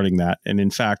regarding that. And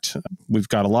in fact, we've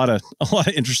got a lot of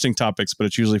interesting topics, but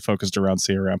it's usually focused around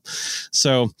CRM.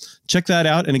 So check that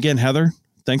out. And again, Heather,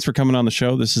 thanks for coming on the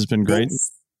show. This has been great.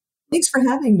 Thanks for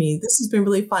having me. This has been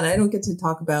really fun. I don't get to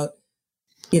talk about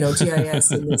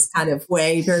GIS in this kind of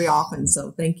way very often.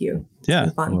 So thank you.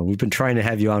 Yeah. Well, we've been trying to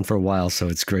have you on for a while, so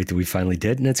it's great that we finally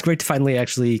did. And it's great to finally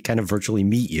actually kind of virtually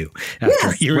meet you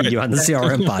after hearing you on the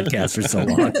CRM podcast for so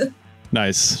long.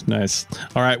 Nice.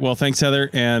 All right. Well, thanks, Heather.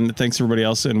 And thanks, everybody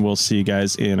else. And we'll see you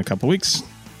guys in a couple weeks.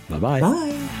 Bye-bye.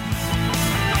 Bye.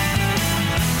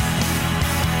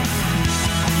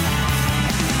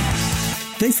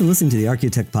 Thanks for listening to the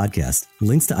ArchaeoTech podcast.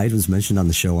 Links to items mentioned on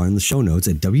the show are in the show notes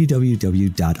at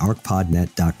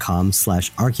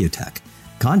www.archpodnet.com/archaeotech.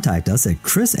 Contact us at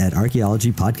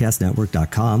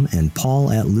chris@archaeologypodcastnetwork.com and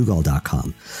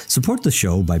paul@lugal.com. Support the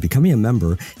show by becoming a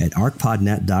member at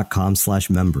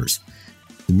archpodnet.com/members.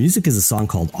 The music is a song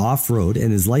called Off Road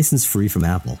and is license free from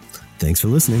Apple. Thanks for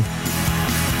listening.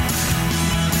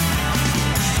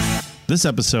 This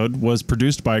episode was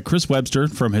produced by Chris Webster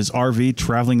from his RV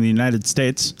traveling the United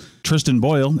States, Tristan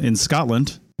Boyle in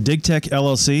Scotland, DigTech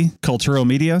LLC, Culturo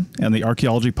Media, and the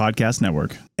Archaeology Podcast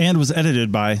Network, and was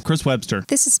edited by Chris Webster.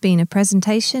 This has been a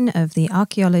presentation of the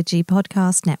Archaeology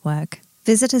Podcast Network.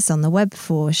 Visit us on the web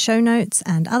for show notes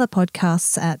and other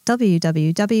podcasts at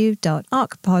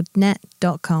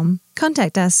www.archpodnet.com.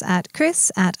 Contact us at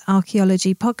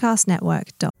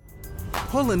chris@archaeologypodcastnetwork.com.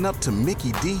 Pulling up to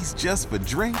Mickey D's just for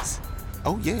drinks?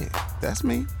 Oh yeah, that's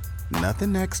me.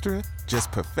 Nothing extra,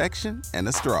 just perfection and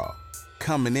a straw.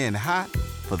 Coming in hot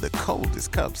for the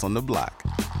coldest cups on the block.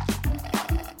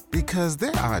 Because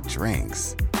there are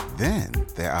drinks. Then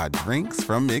there are drinks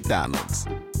from McDonald's.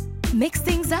 Mix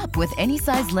things up with any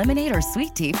size lemonade or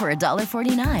sweet tea for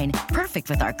 $1.49. Perfect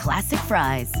with our classic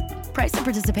fries. Price and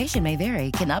participation may vary.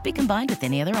 Cannot be combined with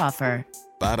any other offer.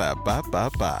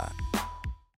 Ba-da-ba-ba-ba.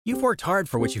 You've worked hard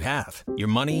for what you have. Your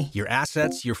money, your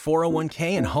assets, your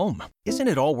 401k, and home. Isn't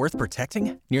it all worth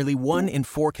protecting? Nearly 1 in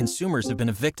 4 consumers have been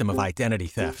a victim of identity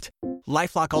theft.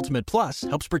 LifeLock Ultimate Plus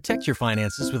helps protect your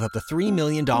finances with up to $3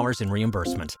 million in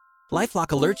reimbursement. LifeLock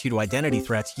alerts you to identity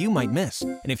threats you might miss.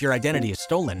 And if your identity is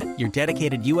stolen, your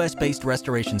dedicated U.S.-based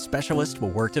restoration specialist will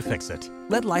work to fix it.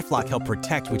 Let LifeLock help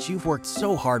protect what you've worked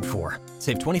so hard for.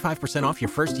 Save 25% off your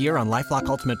first year on LifeLock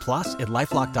Ultimate Plus at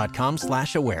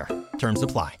LifeLock.com/aware. Terms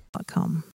apply.